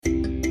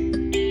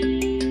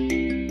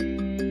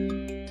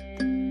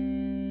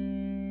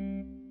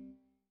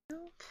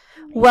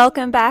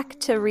Welcome back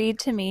to Read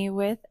to Me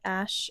with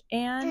Ash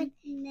and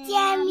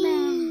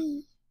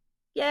Jamie.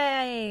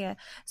 Yay!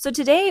 So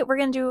today we're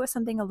going to do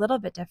something a little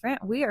bit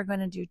different. We are going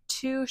to do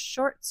 2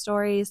 short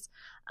stories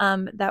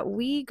that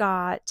we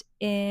got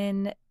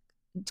in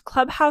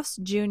Clubhouse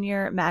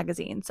Junior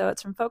magazine. So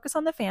it's from Focus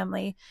on the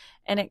Family,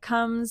 and it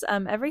comes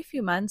every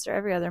few months or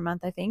every other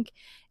month, I think.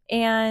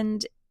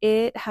 And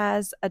it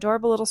has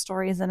adorable little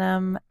stories in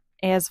them,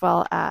 as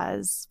well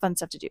as fun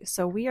stuff to do.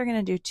 So we are going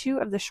to do 2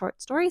 of the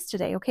short stories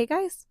today. Okay,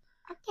 guys?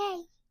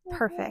 Okay.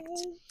 Perfect.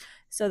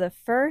 So the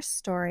first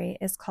story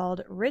is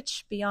called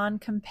Rich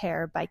Beyond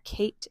Compare by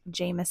Kate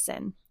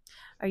Jameson.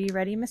 Are you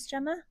ready, Miss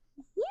Gemma?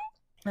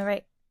 Yeah. All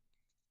right.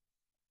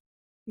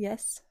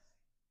 Yes?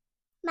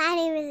 My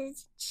name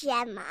is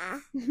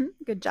Gemma.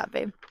 Good job,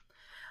 babe.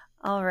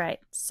 All right.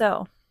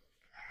 So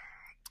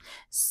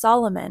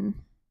Solomon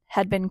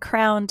had been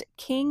crowned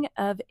king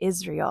of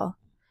Israel.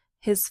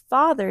 His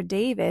father,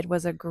 David,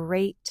 was a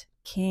great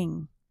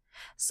king.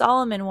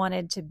 Solomon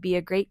wanted to be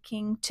a great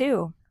king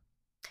too.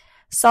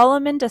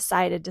 Solomon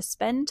decided to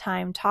spend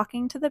time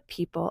talking to the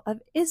people of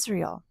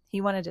Israel.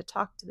 He wanted to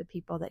talk to the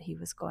people that he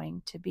was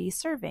going to be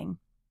serving.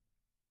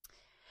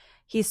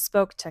 He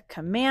spoke to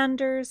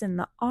commanders in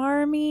the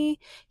army.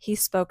 He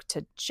spoke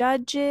to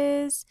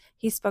judges.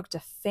 He spoke to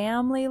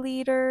family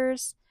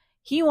leaders.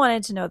 He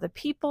wanted to know the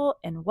people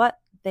and what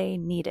they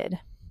needed.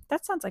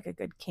 That sounds like a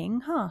good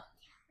king, huh?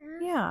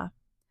 Yeah.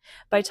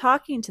 By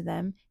talking to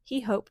them,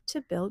 he hoped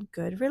to build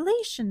good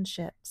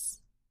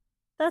relationships.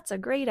 That's a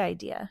great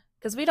idea,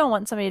 because we don't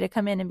want somebody to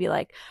come in and be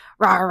like,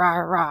 rawr,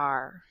 rawr,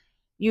 rawr,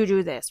 you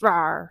do this,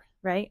 rawr,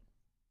 right?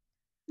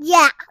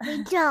 Yeah,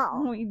 we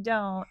don't. We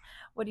don't.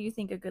 What do you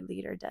think a good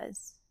leader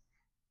does?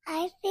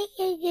 I think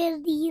a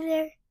good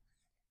leader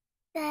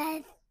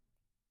does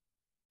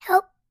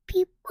help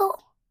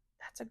people.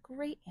 That's a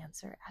great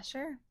answer,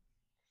 Asher.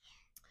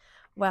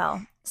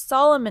 Well,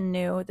 Solomon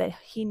knew that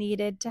he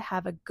needed to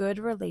have a good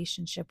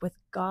relationship with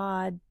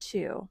God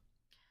too.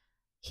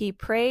 He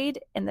prayed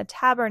in the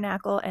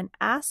tabernacle and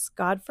asked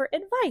God for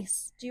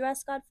advice. Do you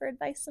ask God for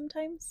advice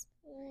sometimes?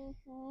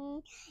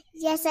 Mm-hmm.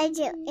 Yes, I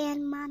do.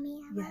 And Mommy,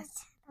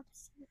 yes.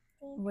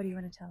 What do you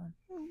want to tell him?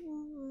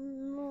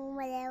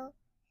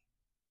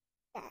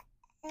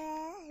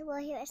 Well,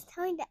 he was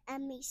telling the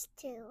Emmys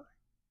too.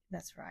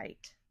 That's right.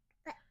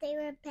 But they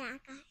were bad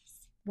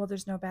guys. Well,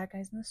 there's no bad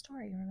guys in the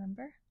story,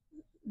 remember?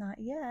 Not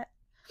yet.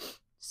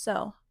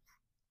 So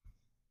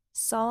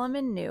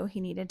Solomon knew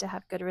he needed to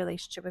have a good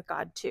relationship with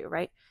God too,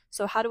 right?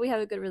 So how do we have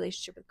a good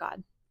relationship with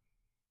God?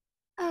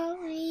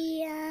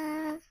 We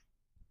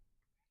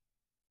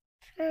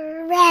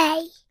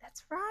pray.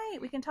 That's right.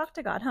 We can talk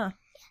to God, huh?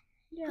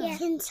 Yeah. We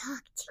can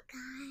talk to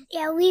God.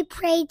 Yeah, we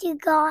pray to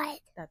God.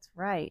 That's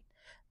right.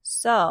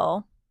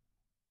 So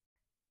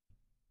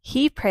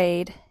he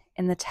prayed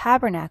in the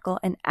tabernacle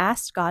and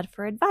asked God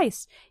for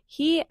advice.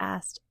 He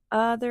asked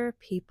other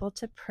people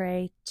to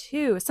pray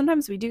too.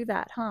 Sometimes we do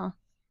that, huh?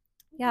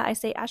 Yeah, I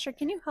say, Asher,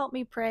 can you help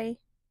me pray?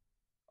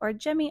 Or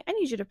Jemmy, I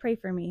need you to pray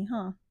for me,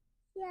 huh?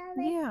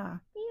 Yeah.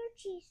 Dear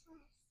Jesus,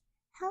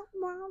 help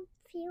Mom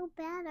feel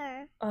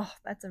better. Oh,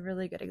 that's a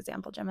really good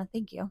example, Gemma.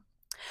 Thank you.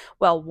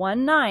 Well,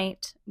 one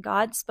night,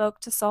 God spoke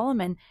to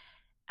Solomon.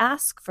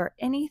 Ask for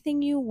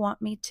anything you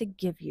want me to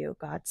give you,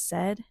 God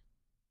said.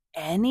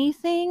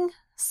 Anything?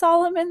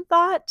 Solomon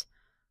thought.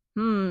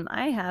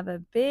 I have a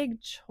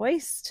big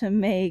choice to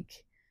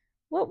make.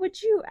 What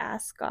would you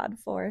ask God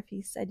for if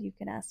he said you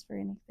can ask for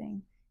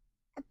anything?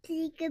 A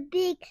big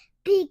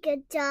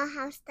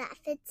dollhouse that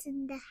fits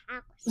in the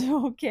house.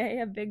 Okay,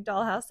 a big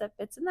dollhouse that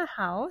fits in the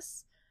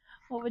house.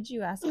 What would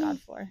you ask God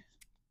for?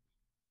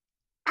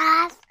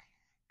 Ask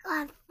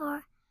God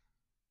for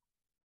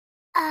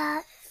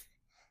a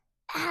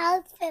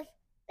house with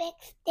big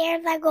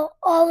stairs that go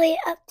all the way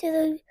up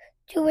to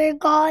where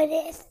God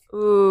is.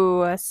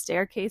 Ooh, a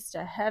staircase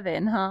to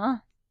heaven, huh?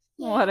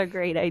 Yeah. What a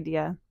great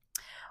idea.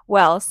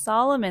 Well,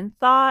 Solomon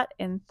thought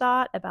and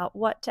thought about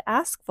what to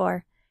ask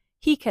for.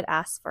 He could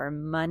ask for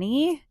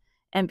money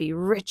and be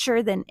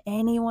richer than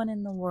anyone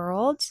in the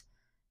world,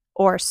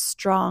 or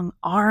strong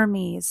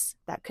armies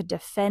that could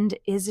defend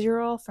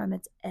Israel from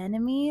its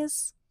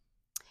enemies.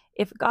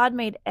 If God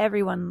made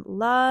everyone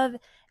love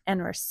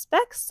and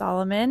respect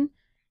Solomon,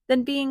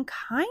 then being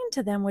kind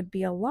to them would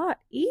be a lot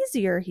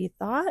easier, he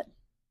thought.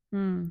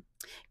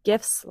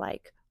 Gifts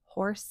like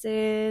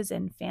horses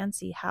and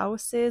fancy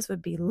houses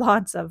would be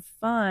lots of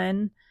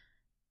fun.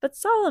 But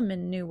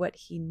Solomon knew what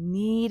he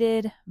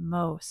needed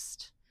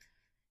most.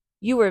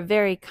 You were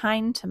very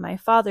kind to my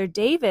father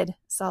David,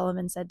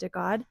 Solomon said to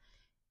God.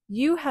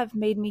 You have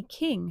made me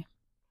king.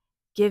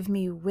 Give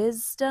me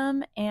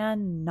wisdom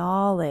and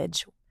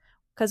knowledge,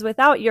 because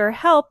without your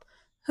help,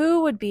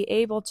 who would be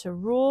able to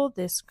rule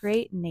this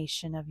great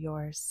nation of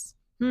yours?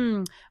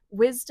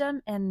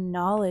 Wisdom and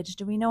knowledge.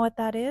 Do we know what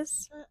that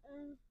is?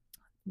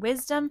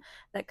 Wisdom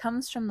that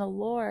comes from the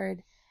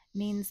Lord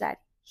means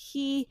that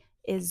he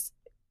is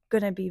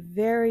going to be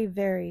very,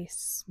 very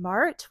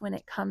smart when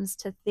it comes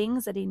to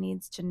things that he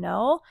needs to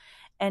know.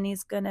 And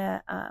he's going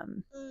to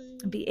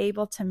be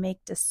able to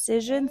make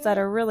decisions that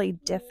are really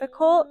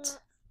difficult.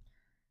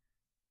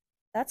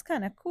 That's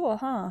kind of cool,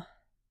 huh?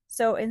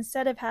 So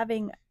instead of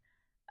having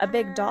a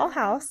big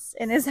dollhouse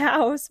in his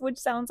house, which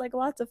sounds like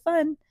lots of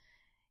fun,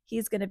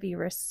 he's going to be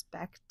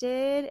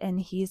respected and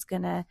he's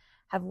going to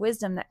have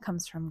wisdom that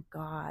comes from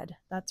God.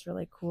 That's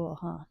really cool,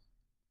 huh?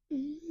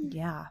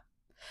 Yeah.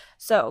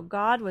 So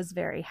God was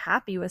very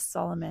happy with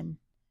Solomon.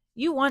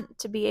 You want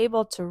to be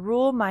able to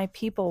rule my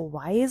people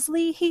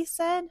wisely, he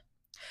said.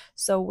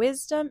 So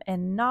wisdom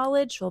and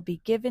knowledge will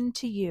be given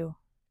to you.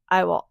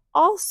 I will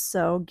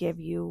also give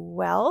you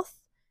wealth,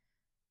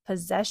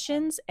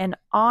 possessions, and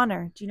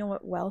honor. Do you know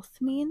what wealth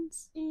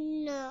means?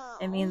 No.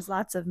 It means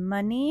lots of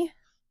money.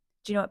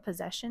 Do you know what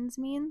possessions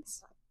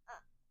means?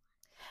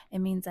 It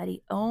means that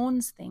he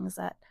owns things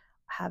that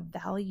have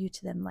value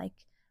to them, like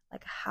a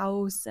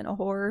house and a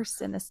horse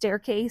and a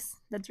staircase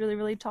that's really,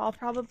 really tall,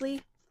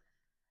 probably.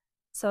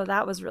 So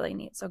that was really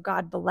neat. So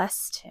God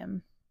blessed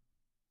him.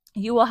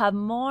 You will have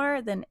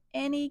more than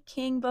any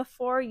king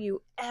before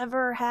you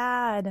ever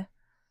had.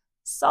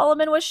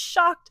 Solomon was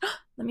shocked.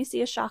 Let me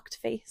see a shocked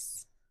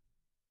face.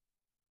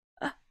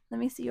 Let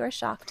me see your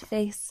shocked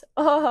face.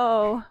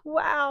 Oh,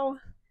 wow.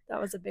 That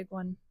was a big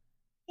one.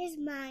 Here's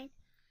mine.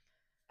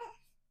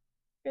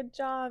 Good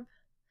job.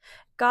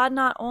 God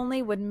not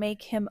only would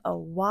make him a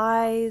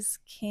wise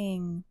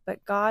king,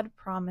 but God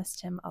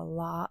promised him a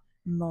lot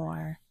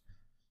more.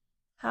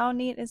 How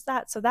neat is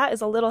that? So that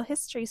is a little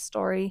history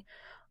story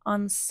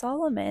on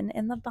Solomon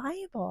in the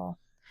Bible.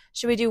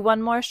 Should we do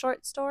one more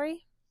short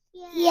story?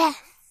 Yes.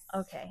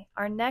 Okay.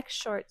 Our next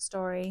short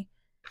story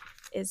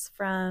is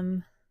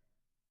from...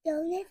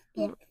 Donuts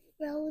get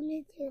thrown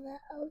into the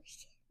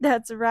ocean.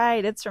 That's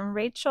right. It's from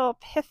Rachel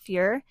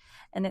Pfeiffer,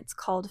 and it's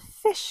called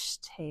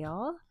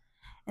Fishtail.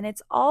 And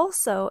it's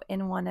also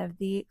in one of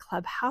the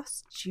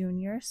Clubhouse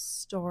Junior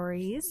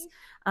stories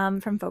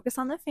from Focus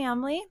on the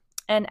Family.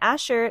 And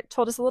Asher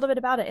told us a little bit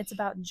about it. It's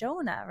about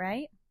Jonah,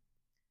 right?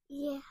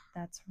 Yeah.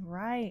 That's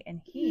right.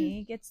 And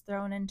he gets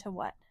thrown into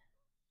what?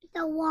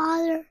 The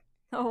water.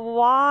 The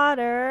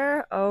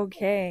water.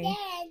 Okay.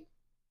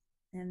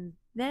 And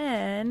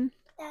then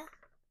the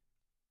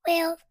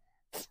whale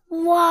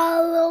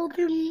swallowed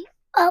him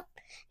up.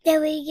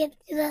 Then we get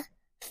to the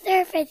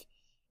surface.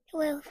 The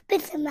whale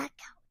spits him back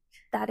out.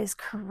 That is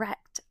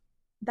correct.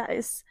 That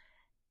is...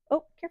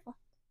 Oh, careful.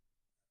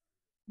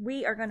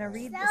 We are going to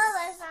read this.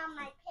 Stella's on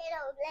my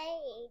pillow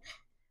blade.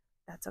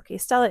 That's okay.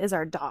 Stella is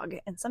our dog,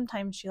 and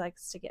sometimes she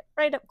likes to get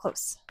right up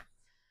close.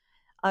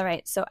 All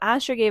right, so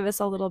Asher gave us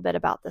a little bit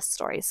about this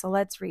story, so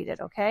let's read it,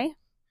 okay?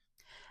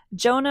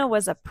 Jonah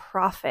was a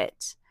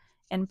prophet,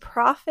 and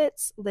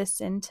prophets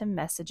listened to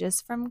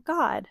messages from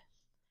God.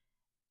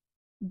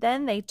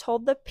 Then they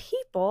told the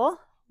people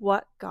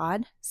what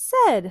God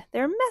said.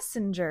 They're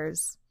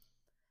messengers.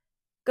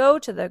 Go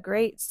to the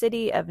great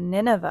city of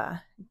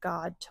Nineveh,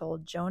 God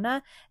told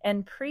Jonah,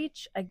 and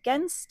preach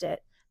against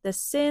it. The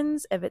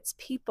sins of its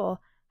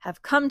people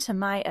have come to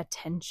my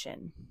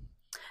attention.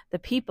 The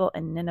people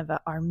in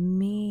Nineveh are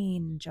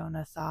mean,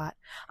 Jonah thought.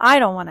 I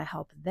don't want to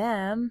help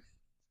them.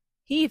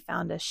 He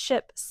found a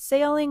ship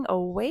sailing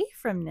away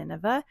from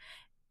Nineveh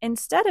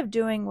instead of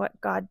doing what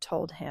God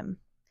told him.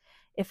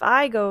 If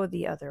I go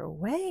the other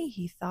way,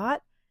 he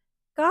thought,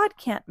 God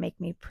can't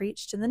make me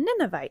preach to the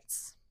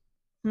Ninevites.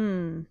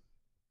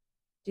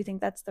 Do you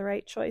think that's the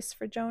right choice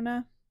for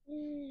Jonah?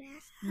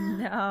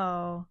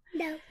 No.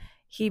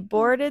 He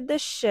boarded the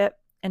ship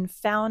and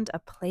found a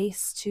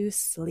place to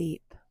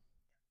sleep.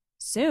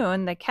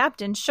 Soon the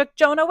captain shook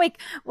Jonah awake.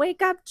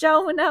 Wake up,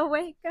 Jonah,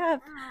 wake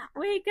up.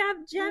 Wake up,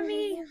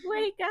 Jemmy,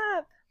 wake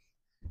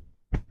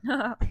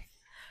up.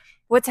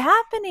 What's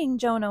happening?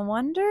 Jonah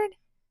wondered.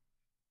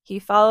 He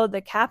followed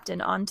the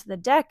captain onto the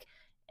deck,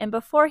 and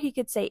before he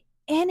could say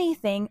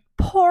anything,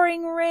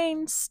 pouring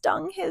rain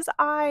stung his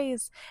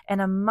eyes,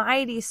 and a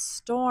mighty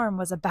storm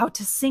was about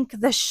to sink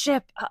the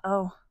ship.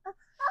 Uh-oh.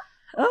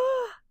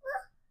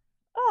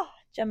 Oh,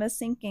 Gemma's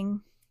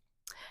sinking.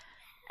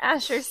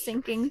 Asher's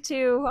sinking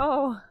too.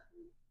 Oh.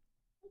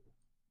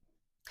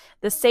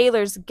 The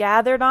sailors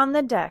gathered on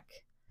the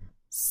deck.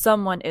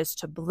 Someone is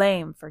to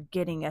blame for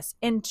getting us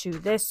into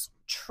this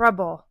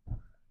trouble.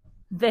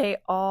 They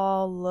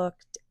all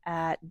looked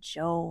at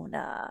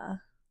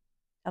Jonah.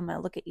 I'm going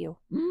to look at you.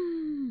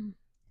 I'm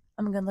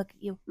going to look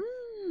at you.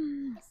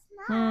 It's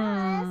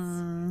not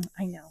us.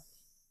 I know.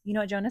 You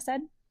know what Jonah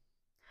said?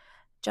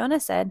 Jonah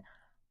said,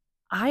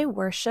 I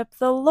worship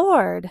the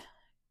Lord.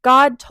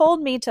 God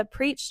told me to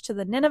preach to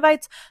the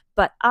Ninevites,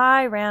 but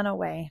I ran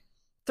away.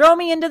 Throw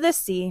me into the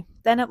sea,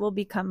 then it will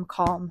become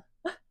calm.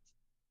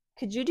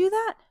 Could you do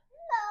that?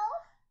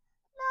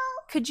 No.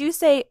 Could you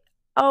say,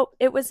 oh,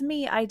 it was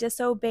me. I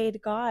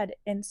disobeyed God,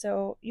 and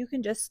so you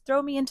can just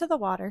throw me into the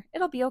water.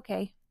 It'll be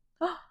okay.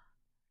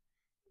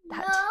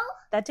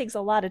 That takes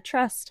a lot of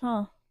trust,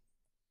 huh?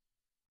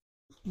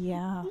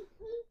 Yeah.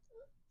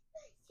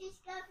 She's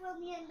gonna throw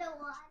me in the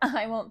water.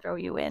 I won't throw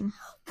you in.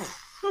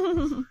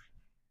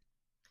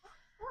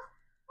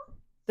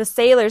 The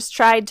sailors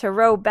tried to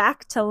row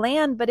back to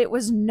land, but it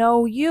was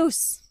no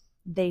use.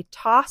 They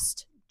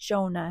tossed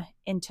Jonah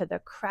into the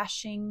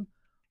crashing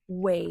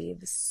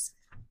waves.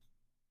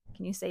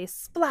 Can you say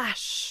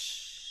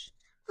splash?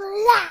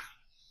 Splash.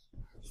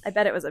 I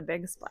bet it was a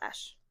big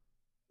splash.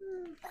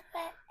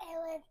 But it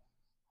was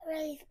a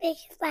really big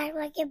splash,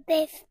 like a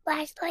big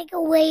splash, like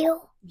a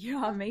whale.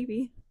 Yeah,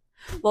 maybe.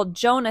 Well,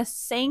 Jonah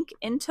sank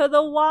into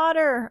the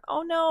water.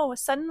 Oh no,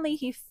 suddenly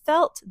he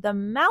felt the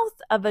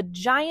mouth of a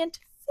giant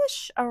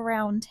fish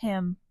around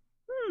him.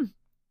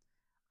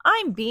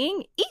 I'm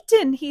being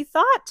eaten, he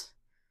thought.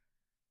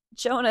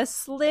 Jonah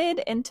slid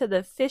into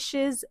the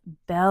fish's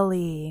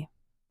belly.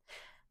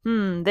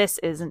 This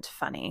isn't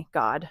funny,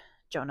 God,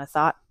 Jonah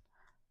thought.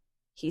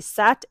 He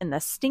sat in the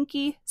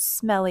stinky,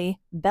 smelly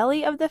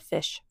belly of the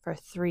fish for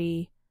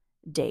 3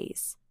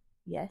 days.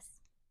 Yes?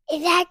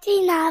 It's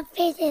actually not a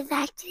fish, it's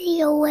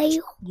actually a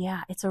whale.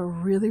 Yeah, it's a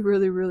really,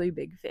 really, really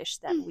big fish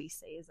that we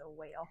say is a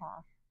whale,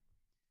 huh?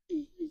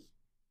 Mm-hmm.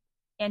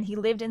 And he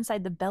lived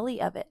inside the belly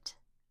of it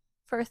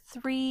for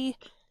 3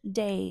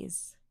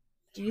 days.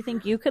 Do you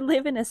think you could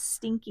live in a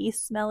stinky,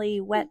 smelly,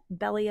 wet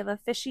belly of a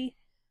fishy?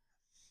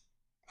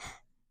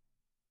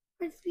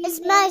 It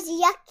smells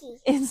yucky.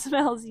 It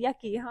smells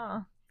yucky,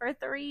 huh? For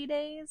 3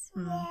 days?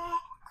 Yeah.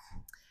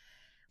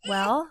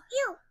 Well,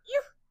 Ew.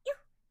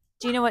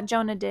 do you know what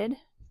Jonah did?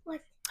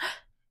 What?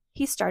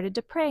 He started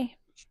to pray.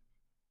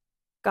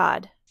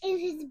 God. In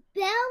his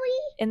belly?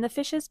 In the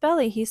fish's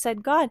belly, he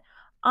said, God,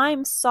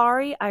 I'm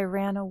sorry I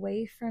ran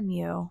away from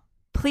you.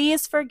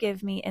 Please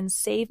forgive me and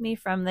save me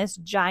from this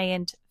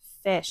giant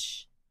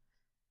fish.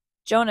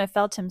 Jonah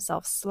felt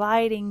himself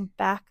sliding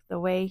back the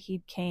way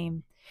he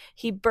came.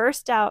 He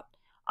burst out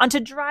onto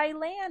dry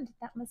land.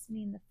 That must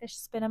mean the fish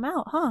spit him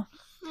out, huh?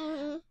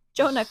 Mm-hmm.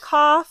 Jonah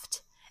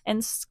coughed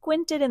and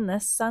squinted in the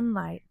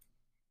sunlight.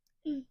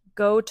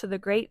 Go to the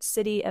great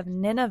city of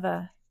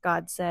Nineveh,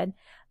 God said.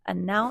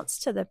 Announce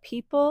to the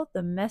people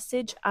the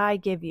message I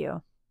give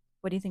you.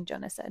 What do you think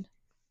Jonah said?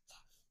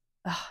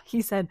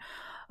 He said,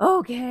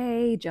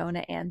 okay,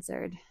 Jonah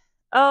answered.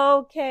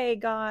 Okay,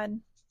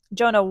 God.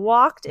 Jonah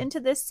walked into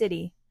the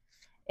city.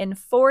 In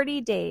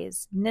 40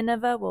 days,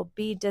 Nineveh will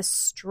be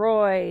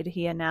destroyed,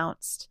 he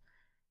announced.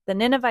 The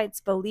Ninevites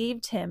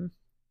believed him.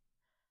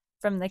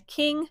 From the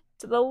king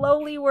to the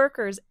lowly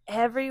workers,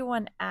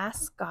 everyone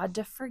asked God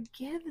to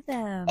forgive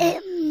them.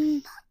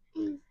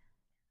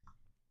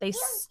 They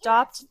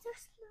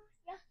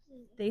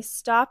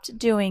stopped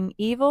doing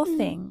evil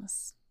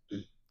things.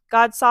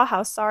 God saw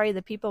how sorry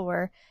the people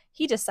were.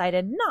 He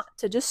decided not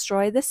to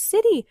destroy the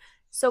city.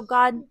 So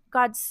God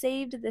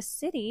saved the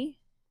city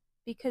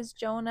because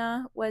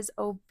Jonah was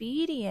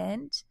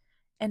obedient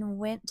and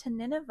went to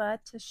Nineveh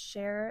to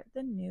share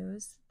the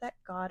news that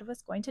God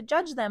was going to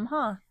judge them,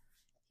 huh?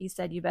 He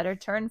said, you better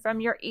turn from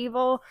your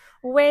evil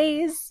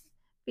ways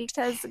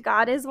because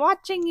God is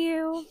watching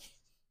you.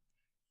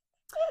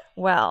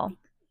 Well,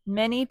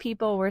 many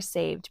people were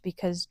saved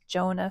because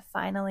Jonah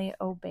finally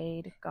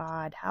obeyed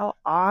God. How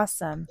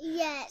awesome.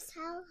 Yes,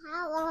 how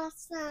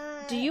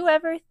awesome. Do you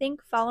ever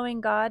think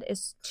following God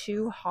is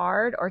too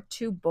hard or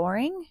too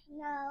boring?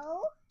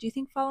 No. Do you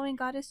think following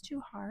God is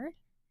too hard?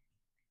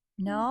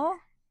 No?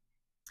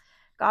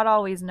 God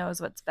always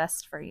knows what's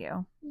best for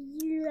you.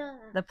 Yeah.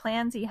 The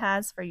plans he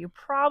has for you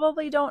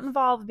probably don't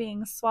involve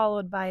being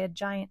swallowed by a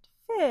giant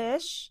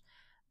fish,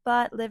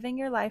 but living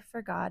your life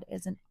for God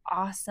is an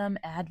awesome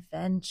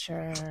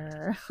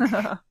adventure.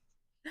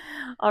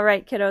 All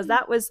right, kiddos,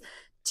 that was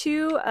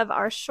 2 of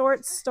our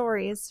short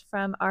stories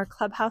from our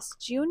Clubhouse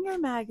Junior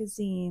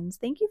magazines.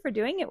 Thank you for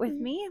doing it with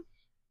me.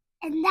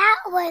 And that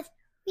was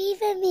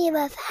Pfeiffer me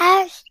with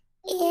Hash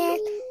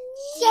and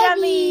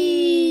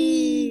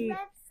Yummy!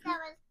 That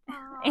was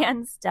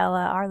And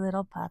Stella, our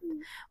little pup.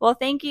 Well,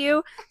 thank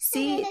you.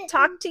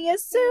 Talk to you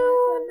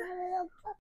soon.